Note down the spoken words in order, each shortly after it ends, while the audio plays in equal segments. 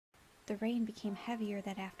The rain became heavier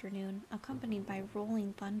that afternoon, accompanied by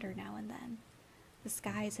rolling thunder now and then. The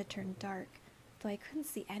skies had turned dark, though I couldn't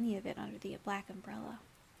see any of it under the black umbrella.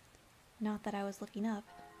 Not that I was looking up.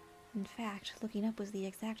 In fact, looking up was the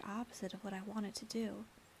exact opposite of what I wanted to do.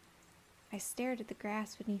 I stared at the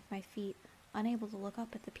grass beneath my feet, unable to look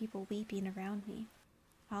up at the people weeping around me.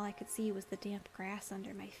 All I could see was the damp grass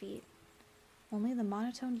under my feet. Only the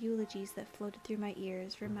monotone eulogies that floated through my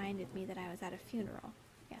ears reminded me that I was at a funeral.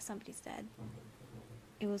 Yeah, somebody's dead.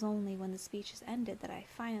 It was only when the speeches ended that I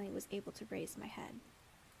finally was able to raise my head.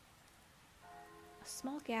 A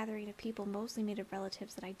small gathering of people, mostly made of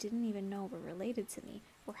relatives that I didn't even know were related to me,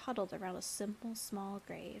 were huddled around a simple, small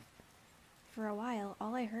grave. For a while,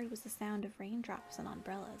 all I heard was the sound of raindrops and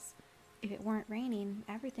umbrellas. If it weren't raining,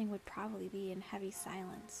 everything would probably be in heavy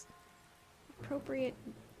silence. Appropriate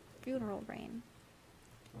funeral rain.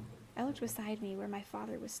 I looked beside me where my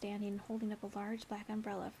father was standing, holding up a large black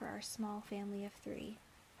umbrella for our small family of 3.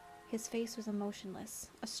 His face was emotionless,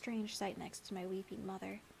 a strange sight next to my weeping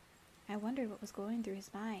mother. I wondered what was going through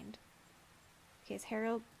his mind. Okay, is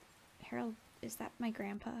Harold, is that my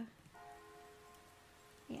grandpa?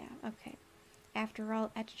 Yeah, okay. After all,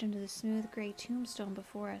 etched into the smooth gray tombstone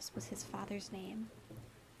before us was his father's name.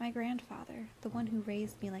 My grandfather, the one who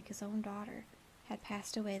raised me like his own daughter, had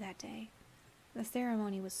passed away that day. The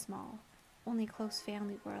ceremony was small. Only close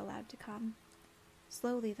family were allowed to come.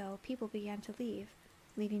 Slowly, though, people began to leave,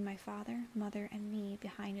 leaving my father, mother, and me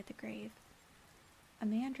behind at the grave. A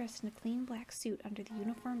man dressed in a clean black suit under the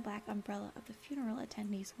uniform black umbrella of the funeral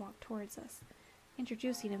attendees walked towards us,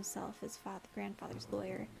 introducing himself as grandfather's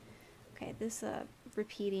lawyer. Okay, this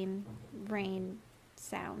repeating rain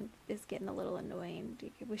sound is getting a little annoying.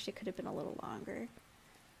 I wish it could have been a little longer.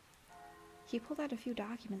 He pulled out a few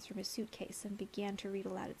documents from his suitcase and began to read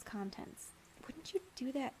aloud its contents. Wouldn't you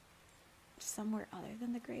do that somewhere other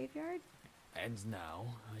than the graveyard? And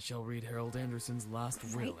now, I shall read Harold Anderson's last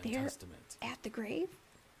will and testament. At the grave?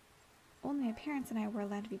 Only my parents and I were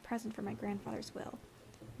allowed to be present for my grandfather's will.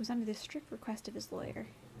 It was under the strict request of his lawyer,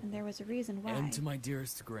 and there was a reason why. And to my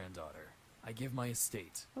dearest granddaughter, I give my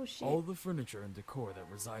estate. Oh, shit. All the furniture and decor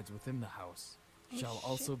that resides within the house shall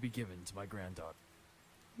also be given to my granddaughter.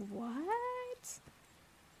 What?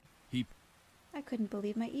 He... I couldn't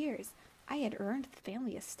believe my ears. I had earned the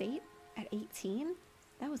family estate at 18?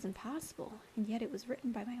 That was impossible, and yet it was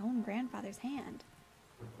written by my own grandfather's hand.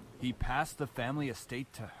 He passed the family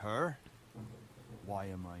estate to her? Why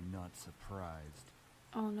am I not surprised?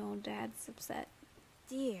 Oh no, Dad's upset.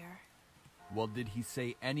 Dear. Well, did he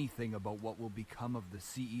say anything about what will become of the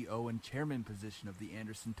CEO and chairman position of the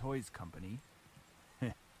Anderson Toys Company?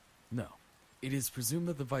 No. It is presumed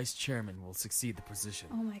that the vice chairman will succeed the position.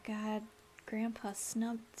 Oh my god, Grandpa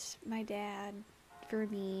snubbed my dad for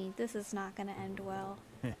me. This is not gonna end well.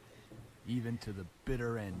 Even to the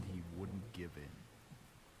bitter end, he wouldn't give in.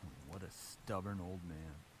 What a stubborn old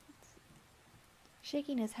man.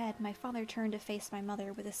 Shaking his head, my father turned to face my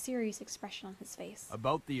mother with a serious expression on his face.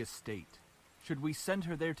 About the estate. Should we send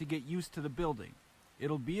her there to get used to the building?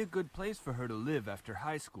 It'll be a good place for her to live after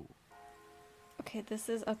high school. Okay, this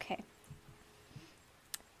is okay.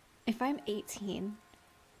 If I'm 18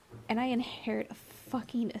 and I inherit a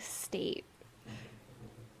fucking estate,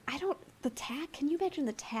 can you imagine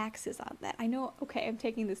the taxes on that? I know, okay, I'm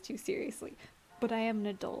taking this too seriously, but I am an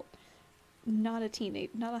adult, not a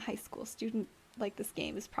teenage, not a high school student like this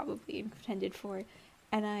game is probably intended for,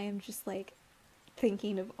 and I am just like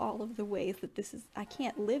thinking of all of the ways that I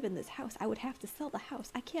can't live in this house. I would have to sell the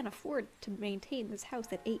house. I can't afford to maintain this house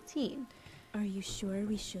at 18. Are you sure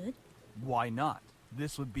we should? Why not?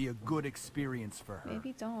 This would be a good experience for her.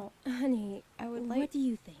 Maybe don't. Honey, I would like what do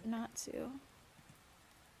you think? Not to. ...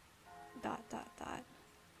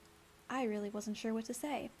 I really wasn't sure what to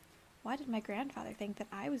say. Why did my grandfather think that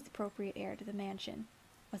I was the appropriate heir to the mansion?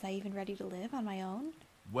 Was I even ready to live on my own?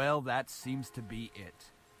 Well, that seems to be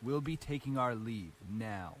it. We'll be taking our leave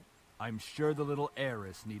now. I'm sure the little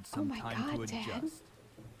heiress needs some time to adjust. Dad.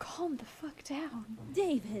 Calm the fuck down.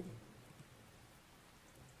 David!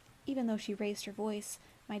 Even though she raised her voice,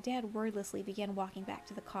 my dad wordlessly began walking back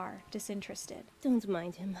to the car, disinterested. Don't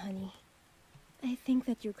mind him, honey. I think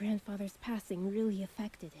that your grandfather's passing really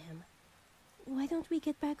affected him. Why don't we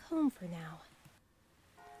get back home for now?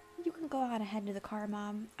 You can go on ahead to the car,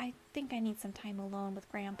 Mom. I think I need some time alone with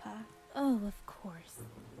Grandpa. Oh, of course.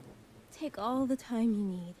 Take all the time you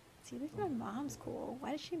need. See, look, my mom's cool. Why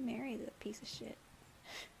did she marry the piece of shit?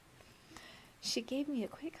 She gave me a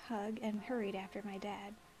quick hug and hurried after my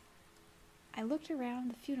dad. I looked around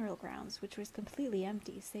the funeral grounds, which was completely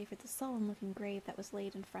empty, save for the solemn-looking grave that was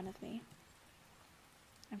laid in front of me.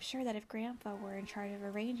 I'm sure that if Grandpa were in charge of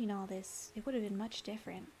arranging all this, it would have been much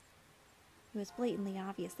different. It was blatantly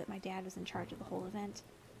obvious that my dad was in charge of the whole event.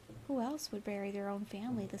 Who else would bury their own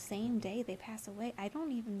family the same day they pass away? I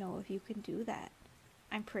don't even know if you can do that.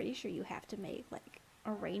 I'm pretty sure you have to make, like,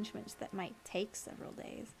 arrangements that might take several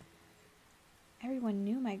days. Everyone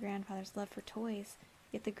knew my grandfather's love for toys,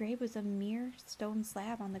 yet the grave was a mere stone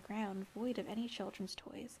slab on the ground, void of any children's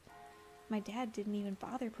toys. My dad didn't even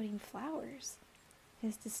bother putting flowers.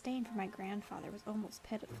 His disdain for my grandfather was almost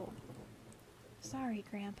pitiful. Sorry,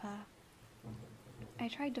 Grandpa. I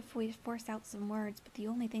tried to force out some words, but the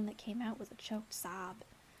only thing that came out was a choked sob.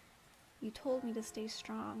 You told me to stay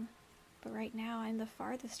strong, but right now I'm the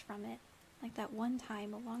farthest from it, like that one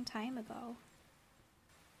time a long time ago.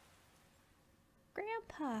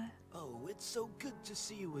 Grandpa! Oh, it's so good to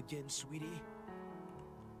see you again, sweetie.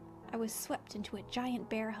 I was swept into a giant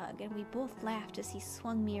bear hug, and we both laughed as he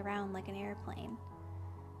swung me around like an airplane.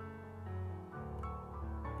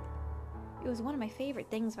 It was one of my favorite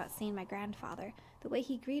things about seeing my grandfather, the way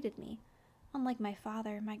he greeted me. Unlike my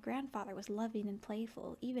father, my grandfather was loving and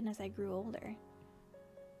playful, even as I grew older.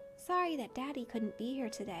 Sorry that Daddy couldn't be here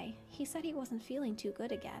today. He said he wasn't feeling too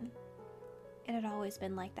good again. It had always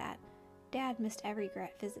been like that. Dad missed every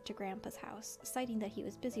visit to Grandpa's house, citing that he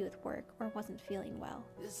was busy with work or wasn't feeling well.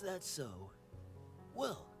 Is that so?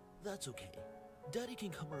 Well, that's okay. Daddy can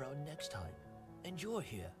come around next time. And you're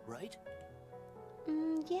here, right?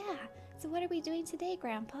 Yeah. So what are we doing today,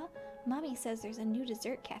 Grandpa? Mommy says there's a new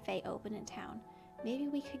dessert cafe open in town. Maybe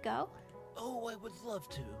we could go? Oh, I would love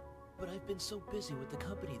to. But I've been so busy with the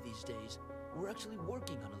company these days. We're actually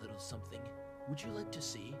working on a little something. Would you like to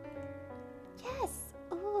see? Yes!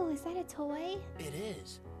 Ooh, is that a toy? It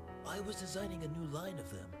is. I was designing a new line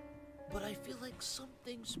of them. But I feel like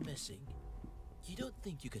something's missing. You don't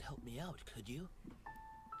think you could help me out, could you?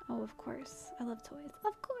 Oh, of course. I love toys.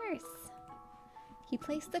 Of course! He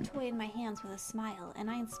placed the toy in my hands with a smile, and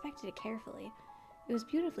I inspected it carefully. It was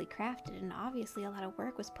beautifully crafted, and obviously a lot of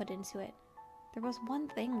work was put into it. There was one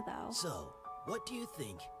thing, though. So, what do you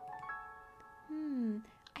think?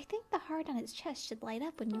 I think the heart on its chest should light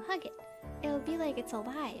up when you hug it. It'll be like it's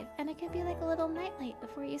alive, and it could be like a little nightlight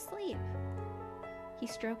before you sleep. He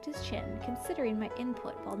stroked his chin, considering my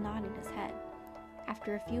input while nodding his head.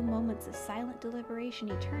 After a few moments of silent deliberation,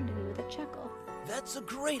 he turned to me with a chuckle. That's a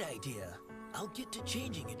great idea! I'll get to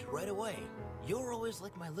changing it right away. You're always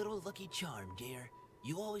like my little lucky charm, dear.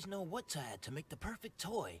 You always know what to add to make the perfect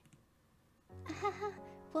toy.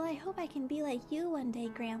 Well, I hope I can be like you one day,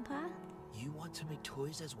 Grandpa. You want to make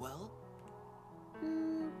toys as well?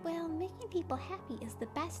 Well, making people happy is the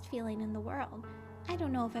best feeling in the world. I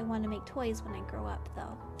don't know if I want to make toys when I grow up,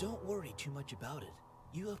 though. Don't worry too much about it.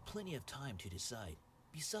 You have plenty of time to decide.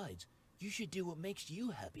 Besides, you should do what makes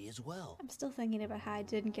you happy as well. I'm still thinking about how I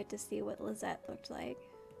didn't get to see what Lizette looked like.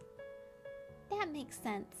 That makes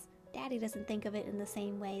sense. Daddy doesn't think of it in the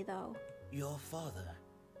same way, though. Your father.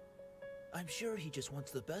 I'm sure he just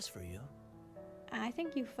wants the best for you. I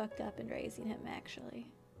think you fucked up in raising him, actually.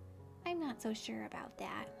 I'm not so sure about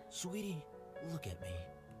that. Sweetie, look at me.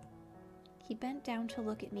 He bent down to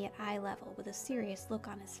look at me at eye level with a serious look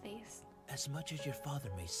on his face. As much as your father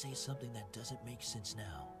may say something that doesn't make sense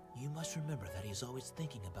now, you must remember that he's always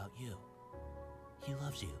thinking about you. He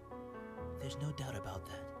loves you. There's no doubt about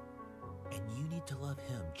that. And you need to love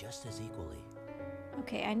him just as equally.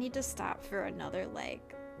 Okay, I need to stop for another,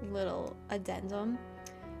 little addendum.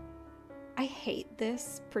 I hate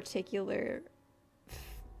this particular,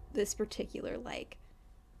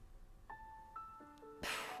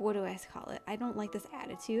 what do I call it? I don't like this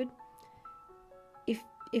attitude.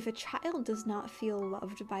 If a child does not feel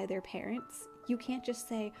loved by their parents, you can't just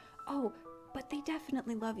say, oh, but they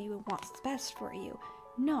definitely love you and want what's best for you.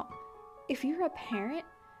 No. If you're a parent,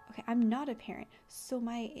 okay, I'm not a parent, so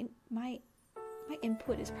my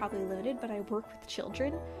input is probably limited, but I work with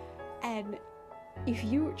children, and if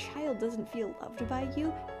your child doesn't feel loved by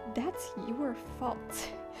you, that's your fault.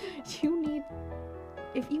 You need,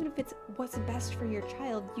 even if it's what's best for your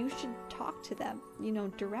child, you should talk to them,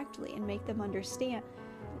 directly and make them understand.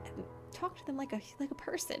 Talk to them like a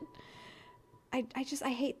person. I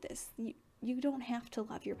hate this. You don't have to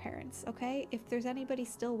love your parents, okay? If there's anybody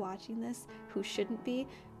still watching this who shouldn't be,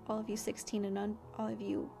 all of you 16 and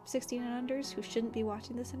unders who shouldn't be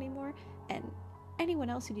watching this anymore, and anyone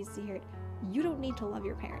else who needs to hear it, you don't need to love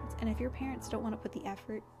your parents. And if your parents don't want to put the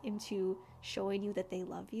effort into showing you that they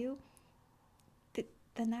love you,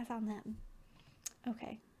 then that's on them.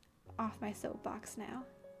 Okay, off my soapbox now.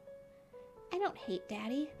 I don't hate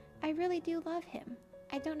Daddy. I really do love him.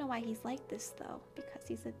 I don't know why he's like this, though, because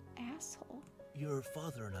he's an asshole. Your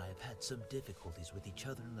father and I have had some difficulties with each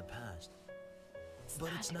other in the past. But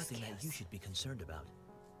it's nothing that you should be concerned about.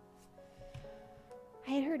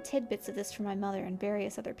 I had heard tidbits of this from my mother and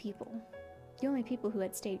various other people. The only people who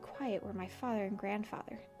had stayed quiet were my father and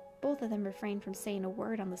grandfather. Both of them refrained from saying a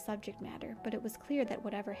word on the subject matter, but it was clear that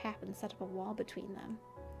whatever happened set up a wall between them.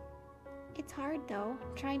 It's hard, though,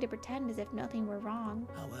 trying to pretend as if nothing were wrong.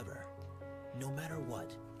 However, no matter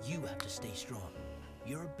what, you have to stay strong.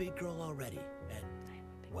 You're a big girl already, and,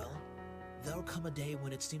 well, there'll come a day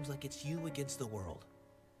when it seems like it's you against the world.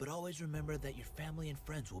 But always remember that your family and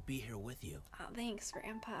friends will be here with you. Oh, thanks,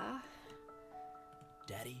 Grandpa.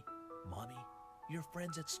 Daddy, Mommy, your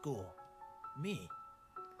friends at school, me.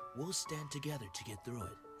 We'll stand together to get through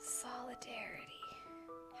it. Solidarity.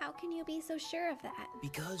 How can you be so sure of that?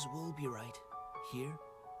 Because we'll be right here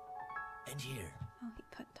and here. Oh,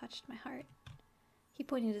 he touched my heart. He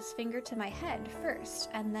pointed his finger to my head first,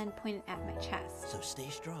 and then pointed at my chest. So stay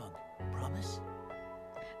strong. Promise?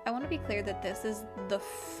 I want to be clear that this is the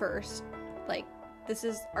first, this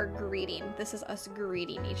is our greeting. This is us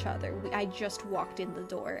greeting each other. I just walked in the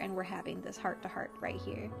door, and we're having this heart-to-heart right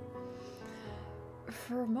here.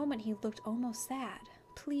 For a moment, he looked almost sad,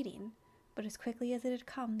 pleading, but as quickly as it had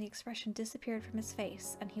come, the expression disappeared from his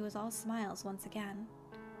face, and he was all smiles once again.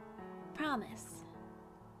 Promise.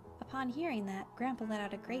 Upon hearing that, Grandpa let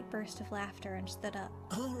out a great burst of laughter and stood up.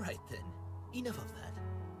 All right, then. Enough of that.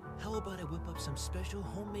 How about I whip up some special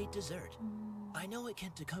homemade dessert? I know I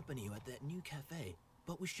can't accompany you at that new cafe,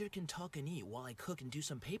 but we sure can talk and eat while I cook and do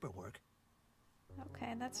some paperwork.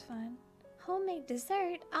 Okay, that's fun. Homemade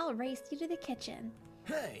dessert? I'll race you to the kitchen.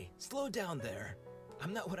 Hey, slow down there.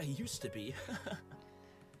 I'm not what I used to be.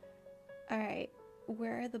 Alright,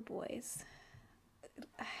 where are the boys?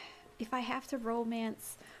 If I have to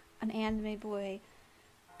romance an anime boy,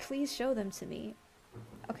 please show them to me.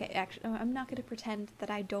 Okay, actually, I'm not going to pretend that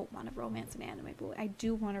I don't want to romance an anime boy. I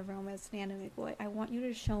do want to romance an anime boy. I want you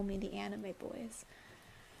to show me the anime boys.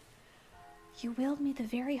 You willed me the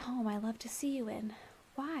very home I love to see you in.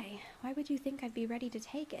 Why? Why would you think I'd be ready to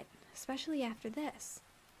take it? Especially after this.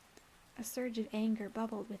 A surge of anger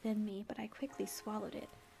bubbled within me, but I quickly swallowed it.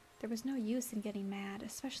 There was no use in getting mad,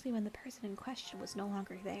 especially when the person in question was no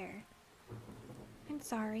longer there. I'm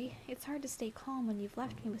sorry. It's hard to stay calm when you've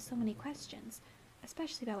left me with so many questions,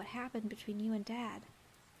 especially about what happened between you and Dad.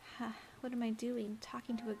 What am I doing,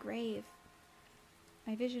 talking to a grave?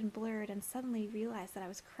 My vision blurred and suddenly realized that I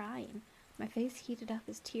was crying. My face heated up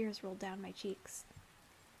as tears rolled down my cheeks.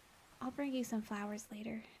 I'll bring you some flowers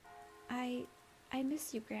later. I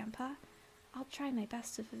miss you, Grandpa. I'll try my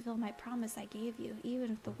best to fulfill my promise I gave you,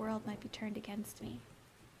 even if the world might be turned against me.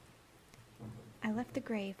 I left the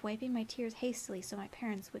grave, wiping my tears hastily so my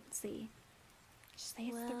parents wouldn't see. Just say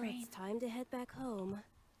it's the rain. It's time to head back home.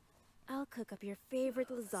 I'll cook up your favorite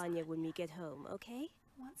lasagna when we get home, okay?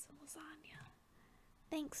 I want some lasagna.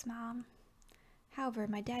 Thanks, Mom. However,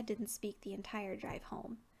 my dad didn't speak the entire drive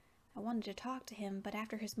home. I wanted to talk to him, but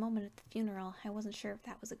after his moment at the funeral, I wasn't sure if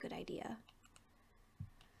that was a good idea.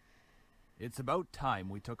 It's about time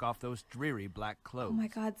we took off those dreary black clothes. Oh my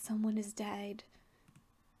god, someone is dead.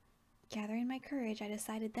 Gathering my courage, I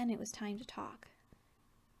decided then it was time to talk.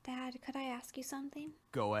 Dad, could I ask you something?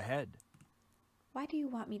 Go ahead. Why do you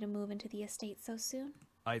want me to move into the estate so soon?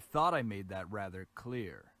 I thought I made that rather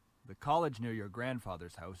clear. The college near your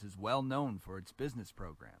grandfather's house is well known for its business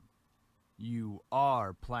program. You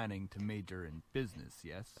are planning to major in business,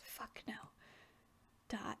 yes? Fuck no. ...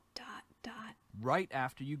 Right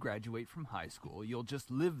after you graduate from high school, you'll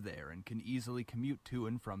just live there and can easily commute to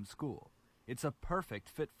and from school. It's a perfect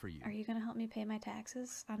fit for you. Are you gonna help me pay my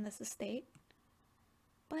taxes on this estate?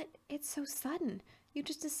 But it's so sudden. You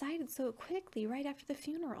just decided so quickly right after the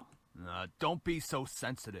funeral. Don't be so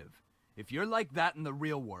sensitive. If you're like that in the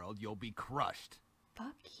real world, you'll be crushed.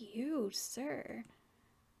 Fuck you, sir.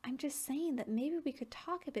 I'm just saying that maybe we could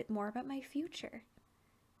talk a bit more about my future.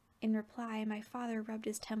 In reply, my father rubbed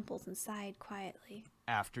his temples and sighed quietly.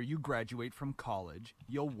 After you graduate from college,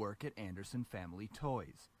 you'll work at Anderson Family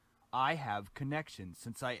Toys. I have connections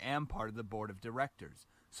since I am part of the board of directors,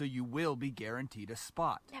 so you will be guaranteed a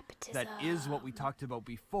spot. Nepotism. That is what we talked about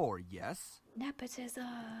before, yes? Nepotism.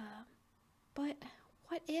 But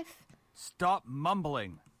what if... Stop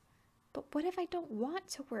mumbling. But what if I don't want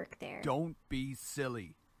to work there? Don't be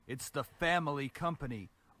silly. It's the family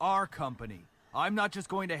company. Our company. I'm not just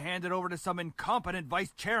going to hand it over to some incompetent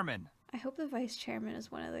vice chairman. I hope the vice chairman is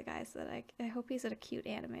one of the guys that I hope he's a cute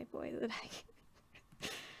anime boy that I can... ...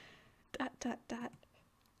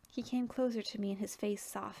 He came closer to me and his face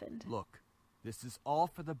softened. Look, this is all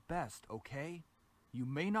for the best, okay? You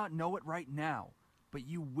may not know it right now, but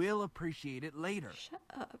you will appreciate it later. Shut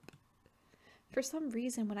up. For some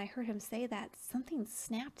reason, when I heard him say that, something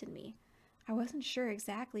snapped in me. I wasn't sure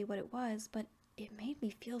exactly what it was, but it made me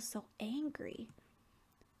feel so angry.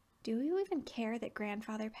 Do you even care that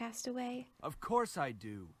grandfather passed away? Of course I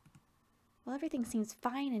do. Well, everything seems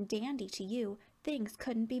fine and dandy to you. Things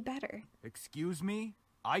couldn't be better. Excuse me?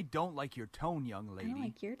 I don't like your tone, young I lady. don't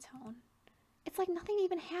like your tone. It's like nothing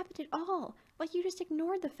even happened at all. Like you just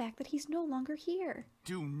ignored the fact that he's no longer here.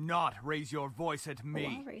 Do not raise your voice at me.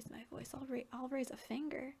 Oh, I'll raise my voice. I'll raise a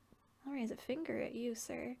finger. I'll raise a finger at you,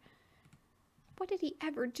 sir. What did he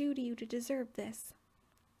ever do to you to deserve this?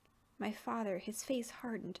 My father, his face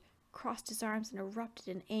hardened, crossed his arms and erupted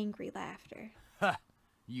in angry laughter. Ha!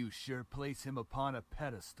 You sure place him upon a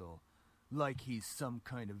pedestal, like he's some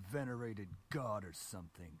kind of venerated god or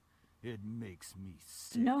something. It makes me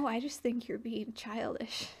sick. No, I just think you're being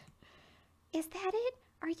childish. Is that it?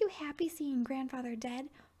 Are you happy seeing grandfather dead?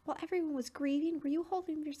 While everyone was grieving, were you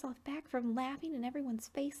holding yourself back from laughing in everyone's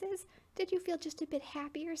faces? Did you feel just a bit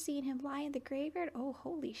happier seeing him lie in the graveyard? Oh,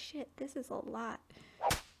 holy shit, this is a lot.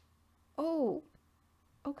 Oh,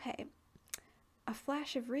 okay. A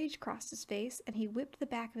flash of rage crossed his face, and he whipped the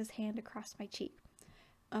back of his hand across my cheek.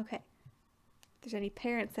 Okay, if there's any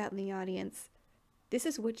parents out in the audience, this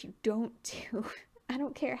is what you don't do. I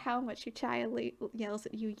don't care how much your child yells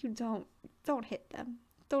at you. You don't hit them.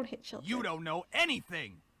 Don't hit children. You don't know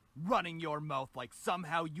anything! Running your mouth like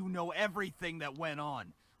somehow you know everything that went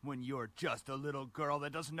on, when you're just a little girl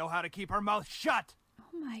that doesn't know how to keep her mouth shut!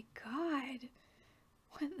 Oh my god.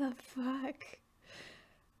 What the fuck?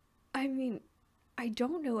 I mean, I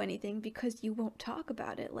don't know anything because you won't talk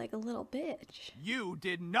about it like a little bitch. You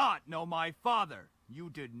did not know my father! You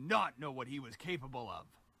did not know what he was capable of!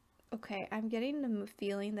 Okay, I'm getting the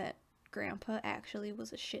feeling that Grandpa actually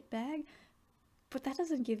was a shitbag, but that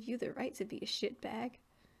doesn't give you the right to be a shitbag. ...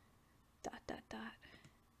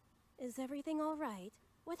 Is everything all right?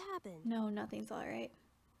 What happened? No, nothing's alright.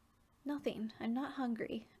 Nothing. I'm not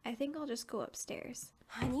hungry. I think I'll just go upstairs.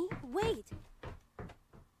 Honey, wait!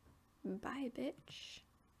 Bye, bitch.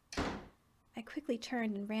 I quickly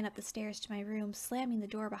turned and ran up the stairs to my room, slamming the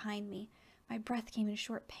door behind me. My breath came in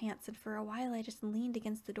short pants, and for a while I just leaned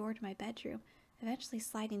against the door to my bedroom, eventually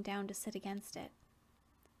sliding down to sit against it.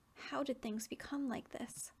 How did things become like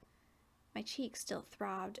this? My cheek still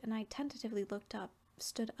throbbed, and I tentatively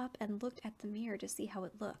stood up and looked at the mirror to see how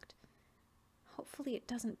it looked. Hopefully it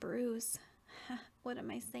doesn't bruise. What am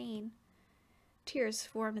I saying? Tears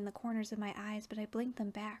formed in the corners of my eyes, but I blinked them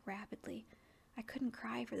back rapidly. I couldn't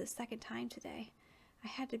cry for the second time today. I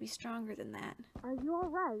had to be stronger than that. Are you all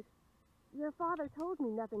right? Your father told me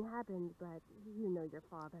nothing happened, but you know your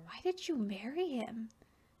father. Why did you marry him?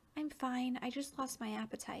 I'm fine. I just lost my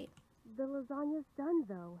appetite. The lasagna's done,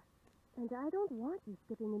 though. And I don't want you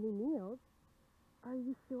skipping any meals. Are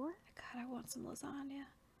you sure? God, I want some lasagna.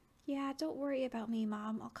 Yeah, don't worry about me,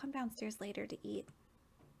 Mom. I'll come downstairs later to eat.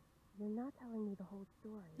 You're not telling me the whole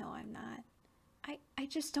story. No, I'm not. I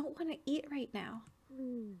just don't want to eat right now.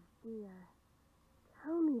 Please, dear.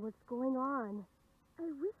 Tell me what's going on. I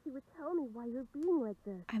wish you would tell me why you're being like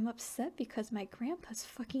this. I'm upset because my grandpa's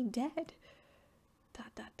fucking dead. ...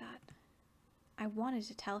 I wanted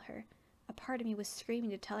to tell her. A part of me was screaming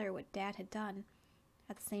to tell her what Dad had done.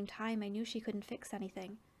 At the same time, I knew she couldn't fix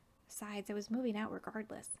anything. Besides, I was moving out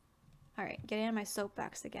regardless. Alright, getting on my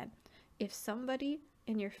soapbox again. If somebody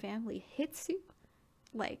in your family hits you,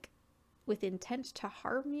 like, with intent to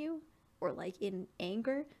harm you, or like in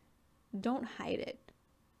anger, don't hide it.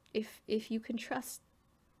 If you can trust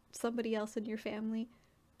somebody else in your family,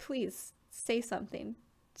 please say something.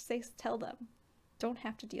 Tell them. Don't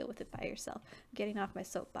have to deal with it by yourself. Getting off my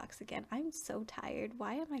soapbox again. I'm so tired.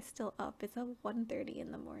 Why am I still up? It's 1:30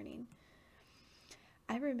 in the morning.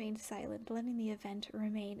 I remained silent, letting the event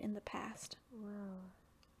remain in the past. Well,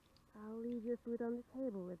 I'll leave your food on the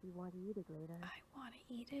table if you want to eat it later. I want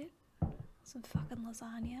to eat it. Some fucking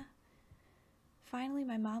lasagna. Finally,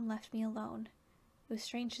 my mom left me alone. It was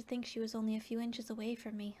strange to think she was only a few inches away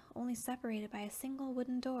from me, only separated by a single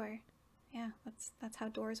wooden door. Yeah, that's how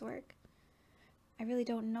doors work. I really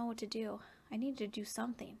don't know what to do. I needed to do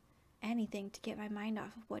something. Anything to get my mind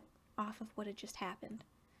off of what had just happened.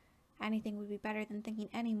 Anything would be better than thinking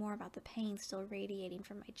any more about the pain still radiating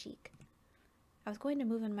from my cheek. I was going to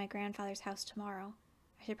move in my grandfather's house tomorrow.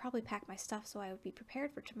 I should probably pack my stuff so I would be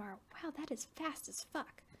prepared for tomorrow. Wow, that is fast as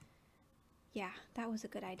fuck. Yeah, that was a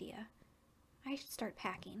good idea. I should start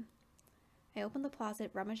packing. I opened the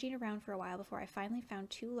closet, rummaging around for a while before I finally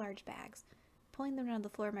found 2 large bags. Pulling them down to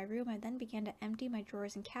the floor of my room, I then began to empty my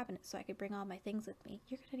drawers and cabinets so I could bring all my things with me.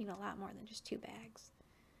 You're gonna need a lot more than just 2 bags.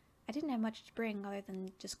 I didn't have much to bring other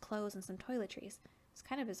than just clothes and some toiletries. It's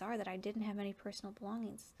kind of bizarre that I didn't have any personal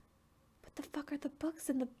belongings. What the fuck are the books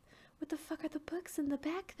in the... What the fuck are the books in the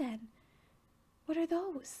back, then? What are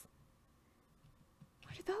those?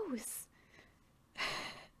 What are those?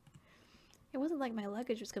 It wasn't like my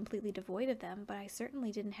luggage was completely devoid of them, but I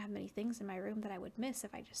certainly didn't have many things in my room that I would miss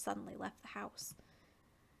if I just suddenly left the house.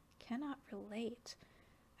 Cannot relate.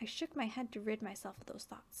 I shook my head to rid myself of those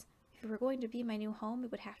thoughts. If it were going to be my new home, it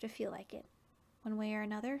would have to feel like it. One way or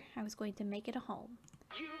another, I was going to make it a home.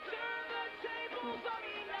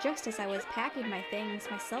 Just as I was packing my things,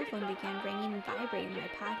 my cell phone began ringing and vibrating in my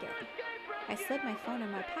pocket. I slid my phone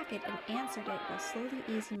in my pocket and answered it while slowly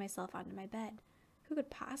easing myself onto my bed. Who could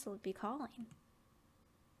possibly be calling?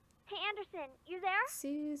 Hey Anderson, you there?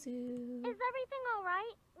 Suzu. Is everything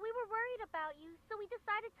alright? We were worried about you, so we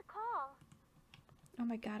decided to call. Oh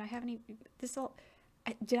my god, I haven't even... This all...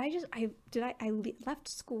 I left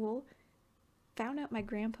school, found out my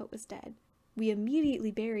grandpa was dead. We immediately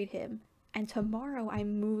buried him. And tomorrow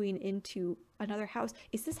I'm moving into another house.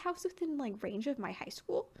 Is this house within, like, range of my high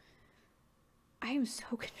school? I am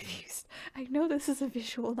so confused. I know this is a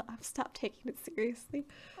visual novel. Stop taking it seriously.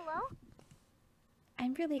 Hello?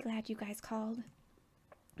 I'm really glad you guys called.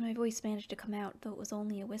 My voice managed to come out, though it was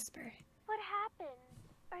only a whisper. What happened?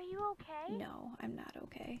 Are you okay? No, I'm not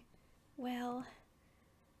okay. Well,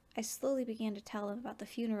 I slowly began to tell him about the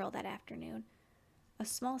funeral that afternoon. A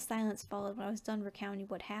small silence followed when I was done recounting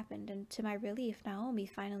what happened, and to my relief, Naomi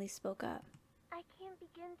finally spoke up. I can't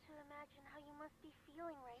begin to imagine how you must be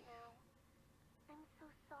feeling right now. I'm so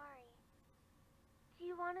sorry. Do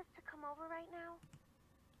you want us to come over right now?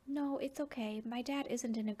 No, it's okay. My dad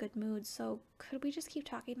isn't in a good mood, so could we just keep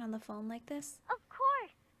talking on the phone like this? Of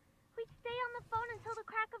course! We'd stay on the phone until the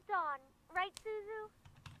crack of dawn. Right, Suzu?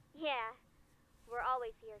 Yeah. We're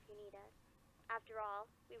always here if you need us. After all,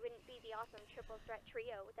 we wouldn't be the awesome triple threat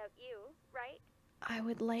trio without you, right? I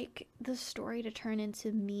would like the story to turn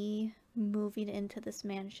into me moving into this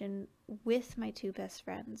mansion with my two best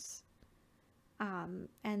friends.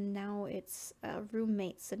 And now it's a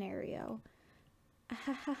roommate scenario.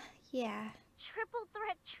 Yeah. Triple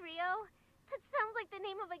threat trio? That sounds like the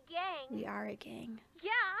name of a gang. We are a gang.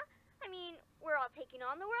 Yeah, I mean, we're all taking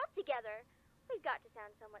on the world together. We've got to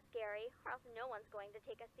sound somewhat scary, or else no one's going to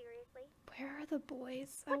take us seriously. Where are the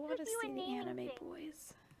boys? I want to see the anime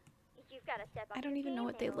boys. You've got to step up. I don't even know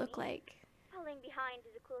what they look like. Falling behind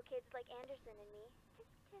to the cool kids like Anderson and me.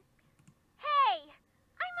 Tisk, tisk. Hey!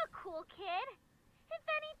 I'm a cool kid! If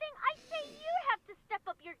anything, I say you'd have to step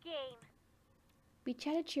up your game! We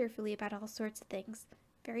chatted cheerfully about all sorts of things.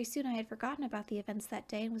 Very soon I had forgotten about the events that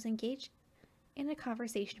day and was engaged in a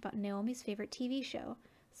conversation about Naomi's favorite TV show.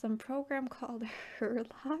 Some program called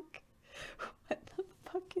Herlock? What the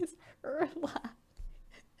fuck is Herlock?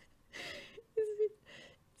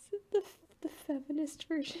 Is it the feminist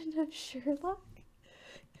version of Sherlock?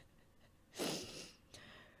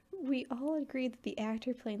 We all agreed that the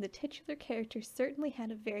actor playing the titular character certainly had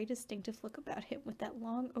a very distinctive look about him with that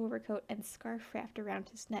long overcoat and scarf wrapped around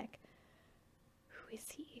his neck. Who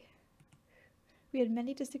is he? We had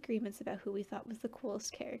many disagreements about who we thought was the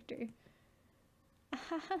coolest character.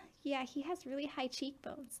 Yeah, he has really high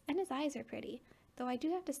cheekbones, and his eyes are pretty, though I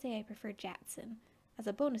do have to say I prefer Jatson. As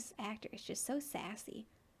a bonus actor, it's just so sassy.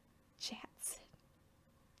 Jatson.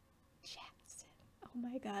 Oh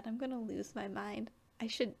my god, I'm gonna lose my mind. I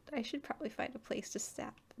should probably find a place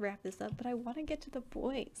to wrap this up, but I want to get to the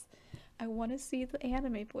boys. I want to see the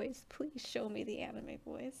anime boys. Please show me the anime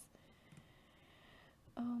boys.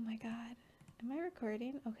 Oh my god. Am I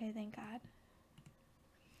recording? Okay, thank god.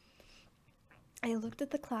 I looked at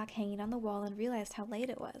the clock hanging on the wall and realized how late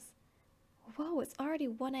it was. Whoa, it's already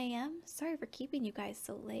 1 a.m.? Sorry for keeping you guys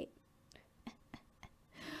so late.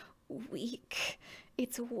 Weak.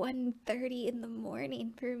 It's 1:30 in the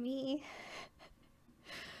morning for me.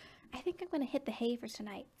 I think I'm gonna hit the hay for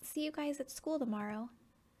tonight. See you guys at school tomorrow.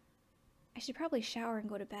 I should probably shower and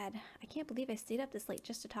go to bed. I can't believe I stayed up this late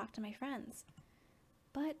just to talk to my friends.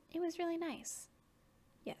 But it was really nice.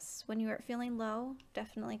 Yes, when you are feeling low,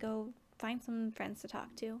 definitely go find some friends to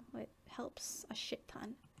talk to. It helps a shit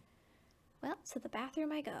ton. Well, to the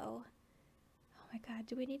bathroom I go. Oh my god,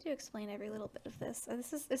 do we need to explain every little bit of this?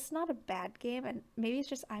 It's not a bad game, and maybe it's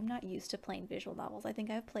just I'm not used to playing visual novels. I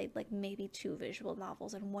think I've played like maybe 2 visual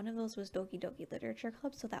novels, and one of those was Doki Doki Literature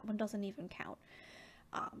Club, so that one doesn't even count.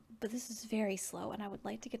 But this is very slow, and I would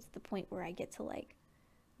like to get to the point where I get to like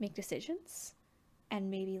make decisions,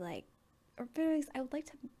 and maybe like, or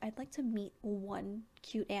I'd like to meet one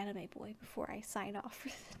cute anime boy before I sign off for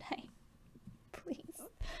the night. Please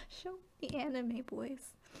show me the anime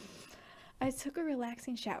boys. I took a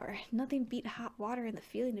relaxing shower. Nothing beat hot water and the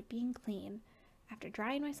feeling of being clean. After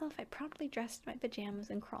drying myself, I promptly dressed in my pajamas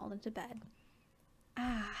and crawled into bed.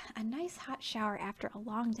 Ah, a nice hot shower after a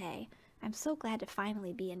long day. I'm so glad to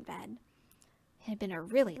finally be in bed. It had been a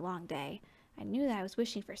really long day. I knew that I was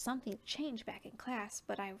wishing for something to change back in class,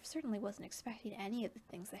 but I certainly wasn't expecting any of the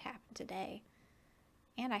things that happened today.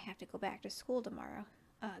 And I have to go back to school tomorrow.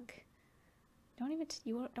 Ugh.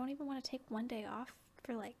 You don't even want to take one day off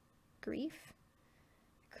for, like, grief?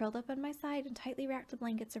 I curled up on my side and tightly wrapped the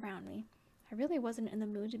blankets around me. I really wasn't in the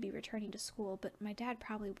mood to be returning to school, but my dad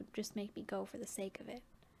probably would just make me go for the sake of it.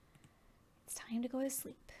 It's time to go to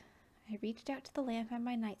sleep. I reached out to the lamp on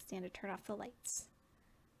my nightstand to turn off the lights.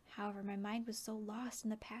 However, my mind was so lost in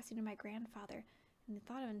the passing of my grandfather and the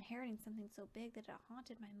thought of inheriting something so big that it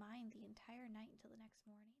haunted my mind the entire night until the next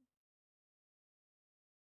morning.